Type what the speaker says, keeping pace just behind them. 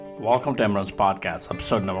Welcome to Emerald's Podcast,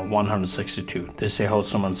 episode number 162. This is your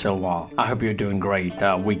host, Suman Silwal. I hope you're doing great.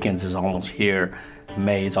 Weekends is almost here.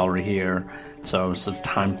 May is already here. So it's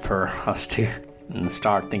time for us to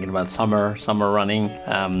start thinking about summer running.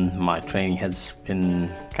 My training has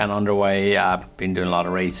been kind of underway. I've been doing a lot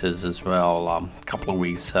of races as well, a couple of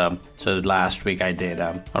weeks. So last week I did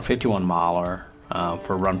a 51 miler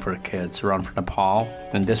for Run for the Kids, Run for Nepal.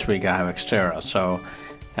 And this week I have Xterra. So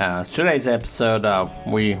today's episode,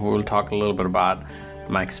 we will talk a little bit about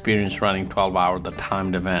my experience running 12-hour, the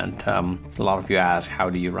timed event. A lot of you ask, how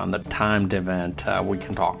do you run the timed event? We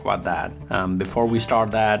can talk about that. Before we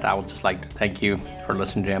start that, I would just like to thank you for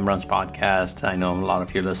listening to Emran's podcast. I know a lot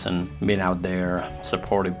of you listen, being out there,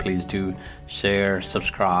 supportive. Please do share,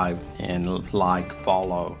 subscribe, and like,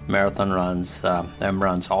 follow Marathon Runs,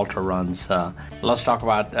 Emran's Ultra Runs. Let's talk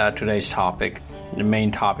about today's topic. The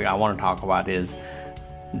main topic I want to talk about is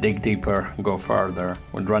dig deeper, go further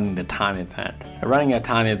with running the time event. Running a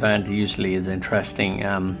time event usually is interesting,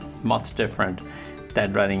 much different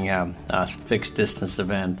than running a fixed distance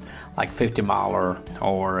event like 50 miler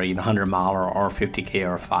or 100 miler or 50K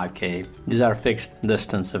or 5K. These are fixed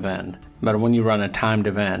distance event. But when you run a timed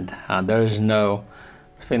event, there is no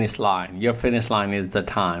finish line. Your finish line is the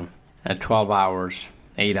time at 12 hours,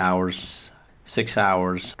 8 hours, 6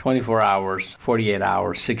 hours, 24 hours, 48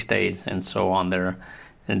 hours, 6 days, and so on. There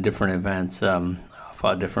in different events of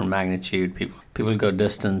a different magnitude. People go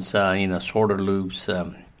distance, shorter loops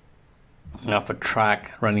off a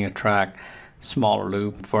track, running a track, smaller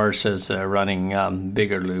loop versus running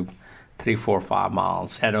bigger loop, 3, 4, 5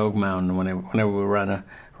 miles. At Oak Mountain, whenever we run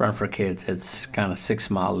for kids, it's kind of 6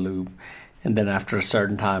 mile loop. And then after a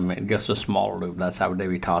certain time, it goes to a smaller loop. That's how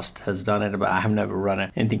David Tost has done it. But I have never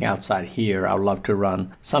run anything outside here. I would love to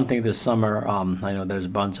run something this summer. I know there's a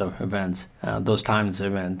bunch of events, those times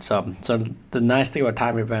events. So the nice thing about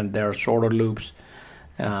time event, there are shorter loops,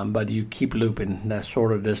 but you keep looping that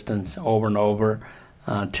shorter distance over and over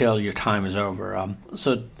till your time is over.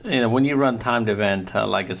 So when you run timed event,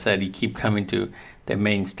 like I said, you keep coming to the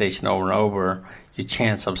main station over and over. Your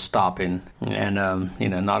chance of stopping and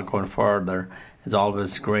not going further is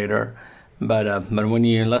always greater. But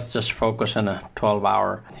when let's just focus on a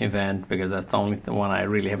 12-hour event, because that's the only one I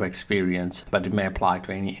really have experience. But it may apply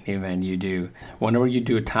to any event you do. Whenever you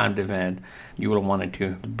do a timed event, you will want it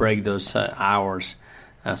to break those hours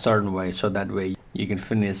a certain way, so that way you can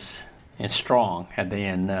finish strong at the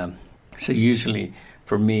end. So usually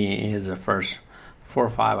for me is the first 4 or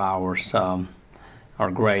 5 hours are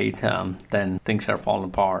great. Then things are falling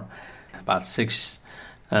apart. About 6,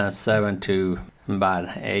 7 to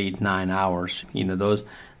about 8, 9 hours. Those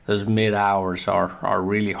mid hours are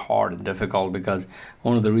really hard and difficult, because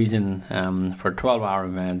one of the reason for a 12-hour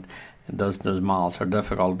event, those miles are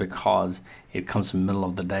difficult because it comes in the middle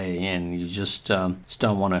of the day and you just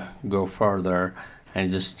don't want to go further and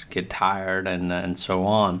just get tired and so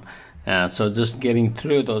on. So just getting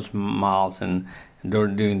through those miles and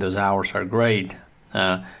during those hours are great.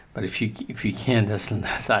 But if you can't,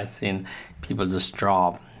 that's I've seen people just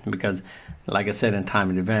drop, because like I said, in time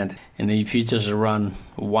and event, and if you just run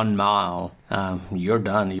 1 mile, you're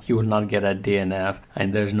done. You will not get a DNF,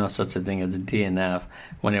 and there's no such a thing as a DNF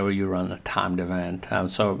whenever you run a timed event.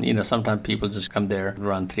 So sometimes people just come there,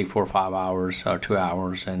 run 3, 4, 5 hours or 2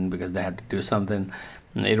 hours, and because they have to do something.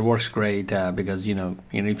 It works great because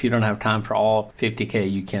if you don't have time for all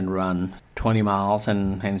 50K, you can run 20 miles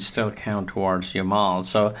and still count towards your miles.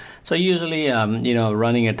 So usually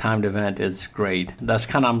running a timed event is great. That's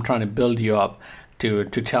kind of, I'm trying to build you up to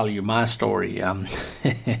tell you my story.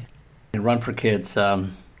 Run for Kids,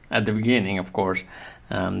 at the beginning, of course,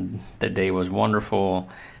 the day was wonderful.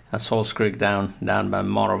 Souls Creek down by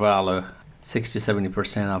Montevallo,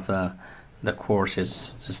 60-70% of the course is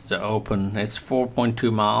just open. It's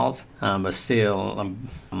 4.2 miles, but still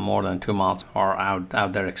more than 2 miles are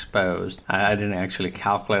out there exposed. I didn't actually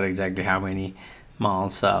calculate exactly how many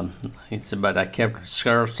miles, but I kept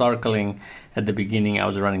circling at the beginning. I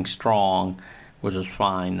was running strong, which was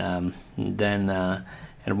fine. Then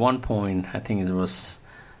at one point, I think it was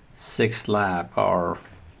 6th lap or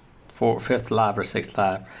 5th lap or 6th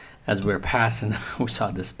lap, as we were passing, we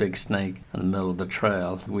saw this big snake in the middle of the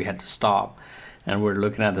trail. We had to stop, and we were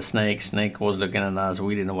looking at the snake. Snake was looking at us.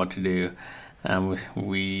 We didn't know what to do.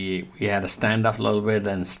 We had to stand up a little bit,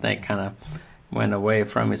 and the snake kind of went away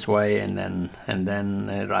from its way, and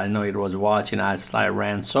then I know it was watching us. I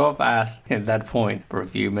ran so fast at that point for a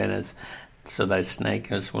few minutes, so that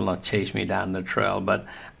snake will not chase me down the trail. But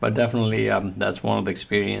definitely that's one of the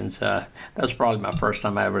experience. That's probably my first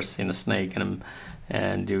time I ever seen a snake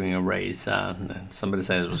and doing a race. Somebody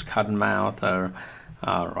said it was cottonmouth or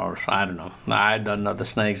or I don't know. I don't know the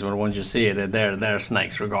snakes, but once you see it, they're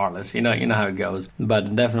snakes regardless. You know how it goes.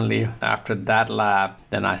 But definitely after that lap,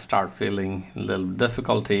 then I start feeling a little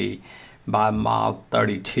difficulty. By mile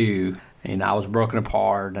 32, I was broken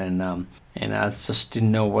apart, and I just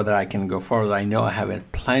didn't know whether I can go further. I know I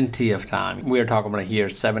have plenty of time. We are talking about here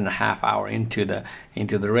 7.5 hours into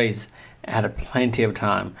the race. I had plenty of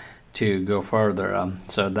time to go further.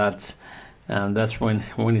 So that's when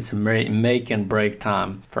it's a make and break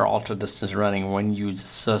time for ultra distance running. When you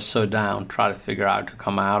so down, try to figure out to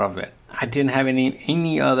come out of it. I didn't have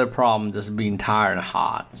any other problem, just being tired and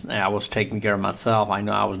hot. I was taking care of myself. I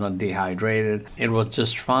know I was not dehydrated. It was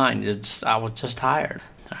just fine. I was just tired.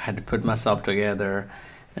 I had to put myself together.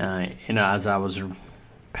 As I was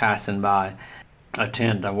passing by a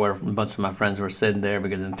tent where a bunch of my friends were sitting there,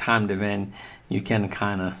 because in timed event you can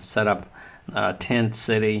kind of set up a tent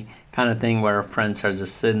city kind of thing where friends are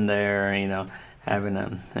just sitting there, having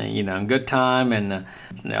a good time, and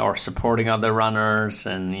or supporting other runners,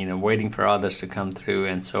 and waiting for others to come through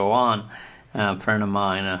and so on. A friend of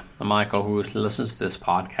mine, Michael, who listens to this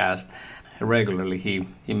podcast regularly,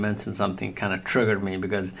 he mentioned something kind of triggered me,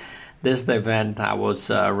 because this is the event I was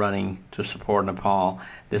running to support Nepal.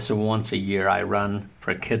 This is once a year I run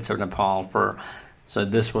for Kids of Nepal so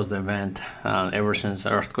this was the event ever since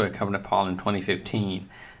the earthquake of Nepal in 2015.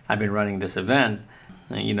 I've been running this event.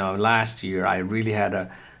 Last year I really had a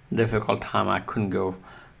difficult time. I couldn't go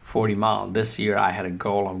 40 miles. This year I had a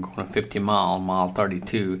goal of going 50 miles, mile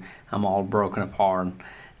 32. I'm all broken apart.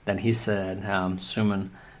 Then he said,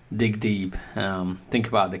 Suman, dig deep. Think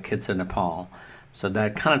about the kids in Nepal. So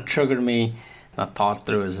that kind of triggered me. I thought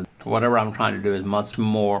through is whatever I'm trying to do is much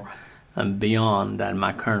more beyond than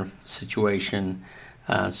my current situation.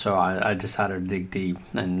 So I decided to dig deep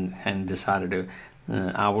and decided to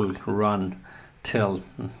I will run till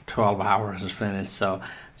 12 hours is finished. So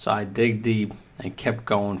I dig deep and kept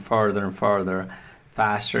going further and further,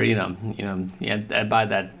 faster. By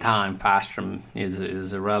that time, faster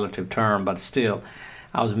is a relative term, but still,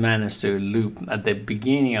 I was managed to loop. At the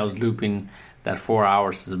beginning, I was looping that 4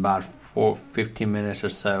 hours is about 15 minutes or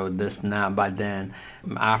so. This now, by then,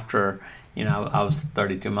 after I was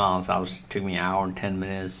 32 miles, it took me an hour and 10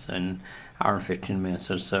 minutes and hour and 15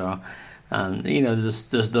 minutes or so.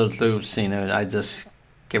 Just those loops, I just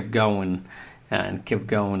kept going and kept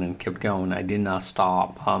going and kept going. I did not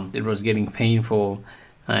stop. It was getting painful,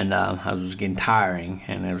 and I was getting tiring,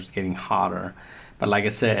 and it was getting hotter. But like I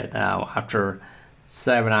said, after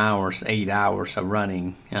 7 hours, 8 hours of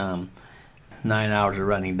running, 9 hours of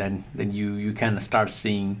running, then you kind of start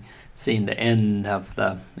seeing the end of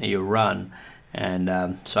your run.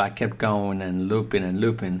 And so I kept going and looping.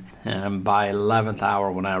 And by 11th hour,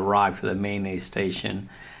 when I arrived to the main aid station,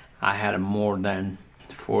 I had more than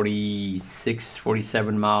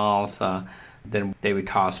 47 miles. Then David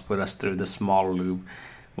Toss put us through the small loop,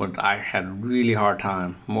 but I had a really hard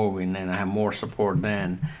time moving, and I had more support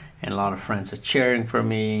then. And a lot of friends are cheering for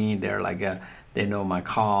me. They're like, they know my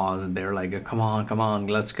cause. They're like, come on,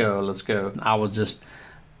 let's go. I was just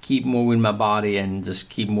keep moving my body and just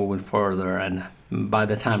keep moving further. And by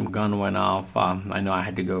the time gun went off, I know I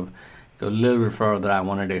had to go a little bit further.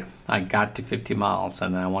 I got to 50 miles,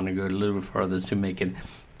 and I wanted to go a little bit further to make it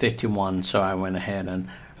 51. So I went ahead and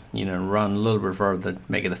run a little bit further to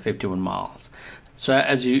make it the 51 miles. So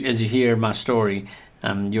as you hear my story,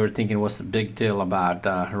 you're thinking, what's the big deal about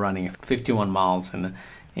running 51 miles in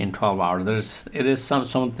 12 hours? It is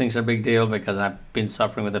some things are a big deal, because I've been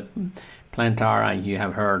suffering with a plantar. You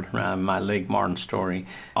have heard my Lake Martin story.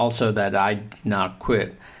 Also, that I did not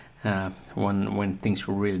quit when things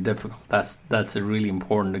were really difficult. That's really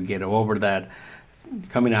important to get over that.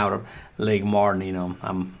 Coming out of Lake Martin,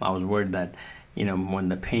 I was worried that when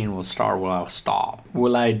the pain will start, will I stop?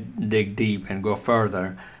 Will I dig deep and go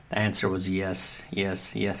further? The answer was yes.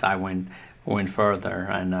 I went further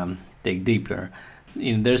and dig deeper.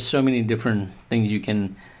 There's so many different things you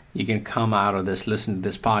can come out of this. Listen to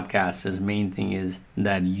this podcast. The main thing is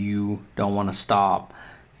that you don't want to stop.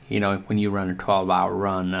 When you run a 12-hour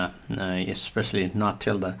run, especially not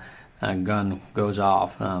till the gun goes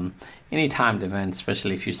off. Any timed event,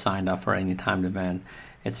 especially if you signed up for any timed event,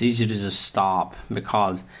 it's easy to just stop,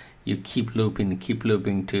 because you keep looping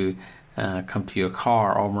to come to your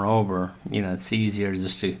car over and over. It's easier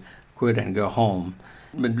just to quit and go home.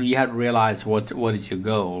 But you have to realize what is your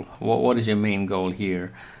goal? What is your main goal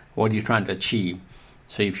here? What are you trying to achieve?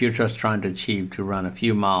 So if you're just trying to achieve to run a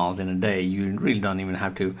few miles in a day, you really don't even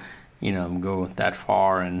have to, go that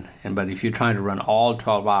far. But if you're trying to run all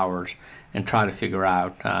 12 hours and try to figure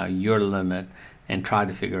out your limit, and try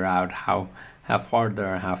to figure out how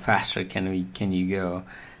how faster can you go.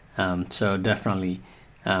 So definitely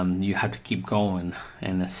you have to keep going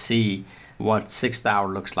and see what 6th hour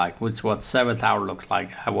looks like, what 7th hour looks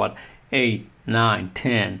like, what 8, 9,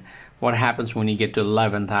 10. What happens when you get to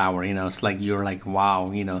 11th hour? It's like you're like,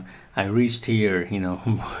 wow, I reached here.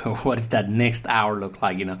 What does that next hour look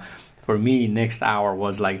like? For me, next hour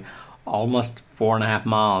was like almost 4.5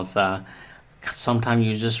 miles. Sometimes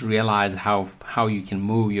you just realize how you can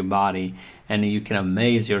move your body, and you can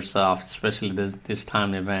amaze yourself, especially this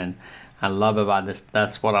time event. I love about this.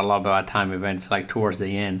 That's what I love about time events. Like towards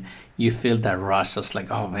the end, you feel that rush. It's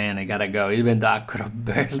like, oh man, I gotta go. Even though I could have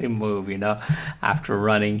barely moved, after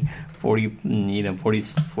running 40,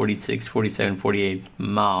 46, 47, 48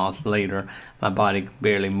 miles later, my body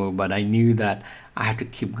barely moved. But I knew that I have to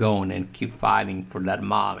keep going and keep fighting for that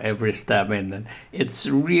mile every step. And then it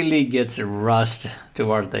really gets rushed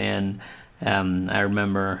towards the end. I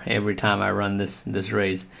remember every time I run this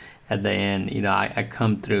race, at the end, I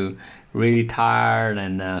come through really tired,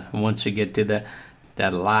 and once you get to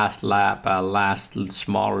that last lap, last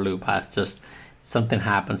small loop, something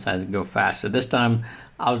happens as I go faster. This time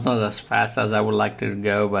I was not as fast as I would like to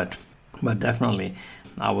go, but definitely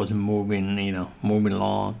I was moving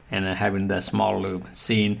along, and having that small loop,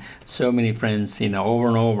 seeing so many friends, over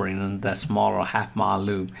and over in that smaller half-mile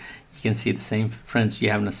loop. You can see the same friends you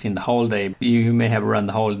haven't seen the whole day. You may have run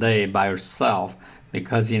the whole day by yourself,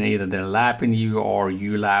 because either they're lapping you or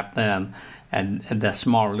you lap them at that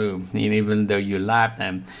small loop. And even though you lap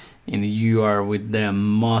them, you are with them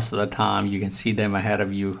most of the time. You can see them ahead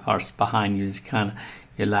of you or behind you. Just kind of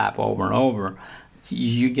you lap over and over.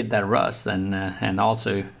 You get that rush, and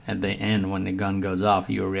also at the end when the gun goes off,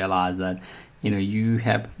 you realize that you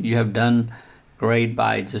have done great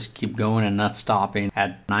by just keep going and not stopping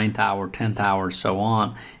at 9th hour, 10th hour, so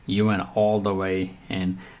on. You went all the way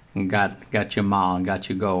and got your mile, got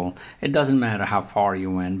your goal. It doesn't matter how far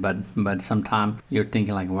you went, but sometimes you're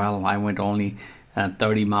thinking like, well, I went only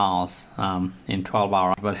 30 miles in 12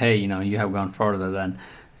 hours. But hey, you have gone further than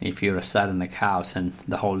if you were sat on the couch and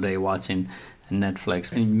the whole day watching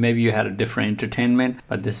Netflix. And maybe you had a different entertainment,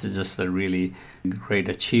 but this is just a really great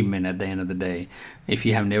achievement at the end of the day. If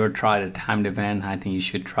you have never tried a timed event, I think you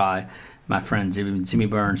should try. My friend Jimmy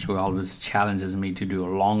Burns, who always challenges me to do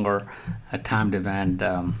a longer timed event,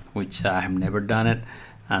 which I have never done it.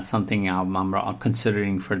 Something I'm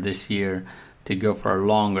considering for this year, to go for a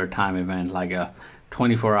longer time event, like a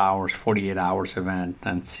 24 hours, 48 hours event,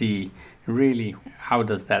 and see really how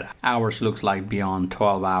does that hours looks like beyond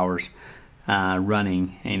 12 hours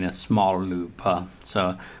running in a small loop.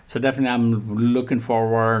 So definitely I'm looking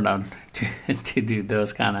forward to do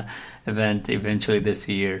those kind of event eventually this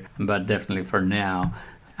year. But definitely for now,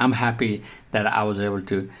 I'm happy that I was able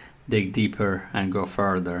to dig deeper and go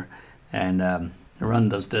further and run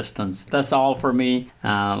those distance. That's all for me.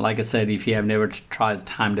 Like I said, if you have never tried a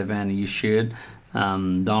timed event, you should.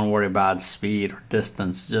 Don't worry about speed or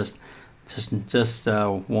distance. Just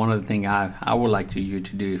one of the things I would like you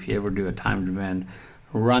to do, if you ever do a timed event,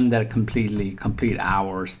 run that complete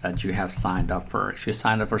hours that you have signed up for. If you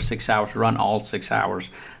signed up for 6 hours, run all 6 hours,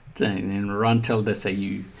 and run till they say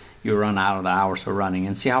you run out of the hours of running,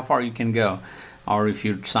 and see how far you can go. Or if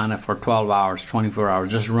you sign up for 12 hours, 24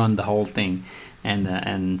 hours, just run the whole thing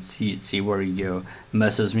and see where you go.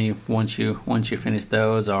 Message me once you finish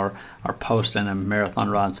those, or post in a marathon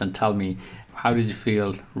runs and tell me, how did you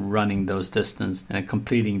feel running those distance and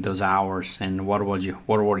completing those hours, and what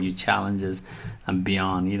were your challenges and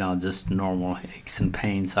beyond, just normal aches and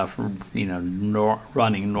pains of,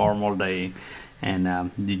 running normal day,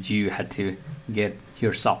 and did you had to get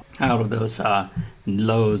yourself out of those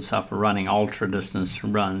loads of running ultra distance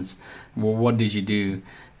runs? Well, what did you do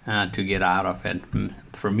to get out of it?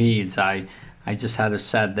 For me, it's I just had to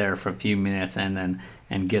sit there for a few minutes and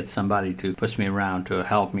get somebody to push me around to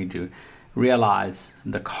help me to realize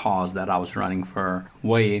the cause that I was running for,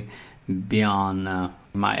 way beyond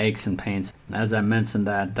my aches and pains. As I mentioned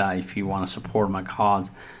that if you want to support my cause,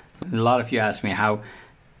 a lot of you ask me, how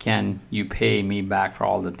can you pay me back for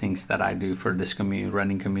all the things that I do for this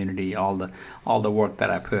running community, all the work that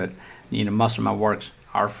I put? Most of my works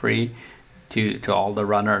are free to all the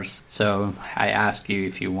runners. So I ask you,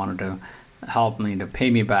 if you wanted to help me, to pay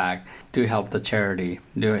me back, to help the charity,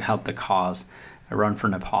 to help the cause, Run for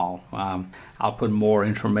Nepal. I'll put more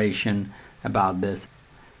information about this.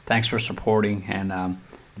 Thanks for supporting and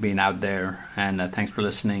being out there, and thanks for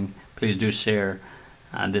listening. Please do share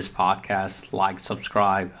this podcast, like,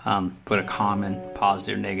 subscribe, put a comment,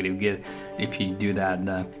 positive, negative. If you do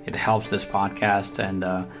that, it helps this podcast. And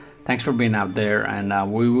thanks Thanks for being out there, and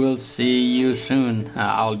we will see you soon.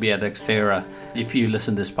 I'll be at Xterra. If you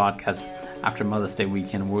listen to this podcast after Mother's Day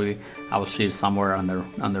weekend, I will see you somewhere on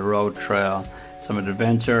the road trail, some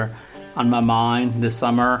adventure on my mind this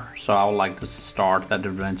summer. So I would like to start that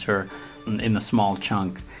adventure in a small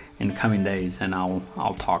chunk in the coming days, and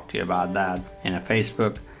I'll talk to you about that in a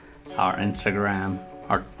Facebook, or Instagram,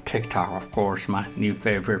 or TikTok, of course, my new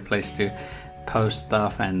favorite place to post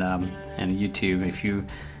stuff, and YouTube.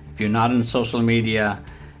 If you're not in social media,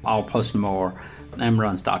 I'll post more.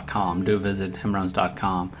 mruns.com. Do visit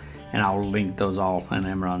mruns.com, and I'll link those all in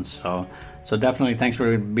mruns. So definitely thanks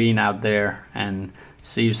for being out there, and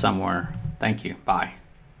see you somewhere. Thank you. Bye.